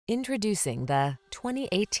Introducing the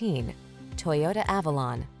 2018 Toyota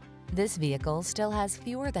Avalon. This vehicle still has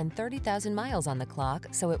fewer than 30,000 miles on the clock,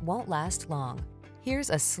 so it won't last long. Here's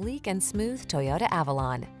a sleek and smooth Toyota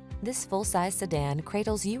Avalon. This full-size sedan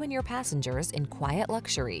cradles you and your passengers in quiet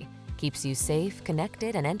luxury, keeps you safe,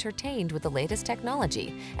 connected, and entertained with the latest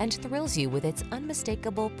technology, and thrills you with its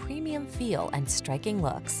unmistakable premium feel and striking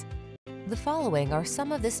looks. The following are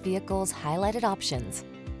some of this vehicle's highlighted options: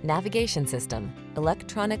 navigation system,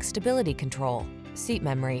 electronic stability control, seat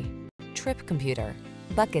memory, trip computer,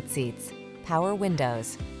 bucket seats, power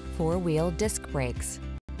windows, four-wheel disc brakes,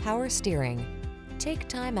 power steering. Take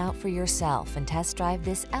time out for yourself and test drive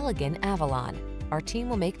this elegant Avalon. Our team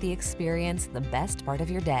will make the experience the best part of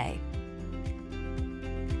your day.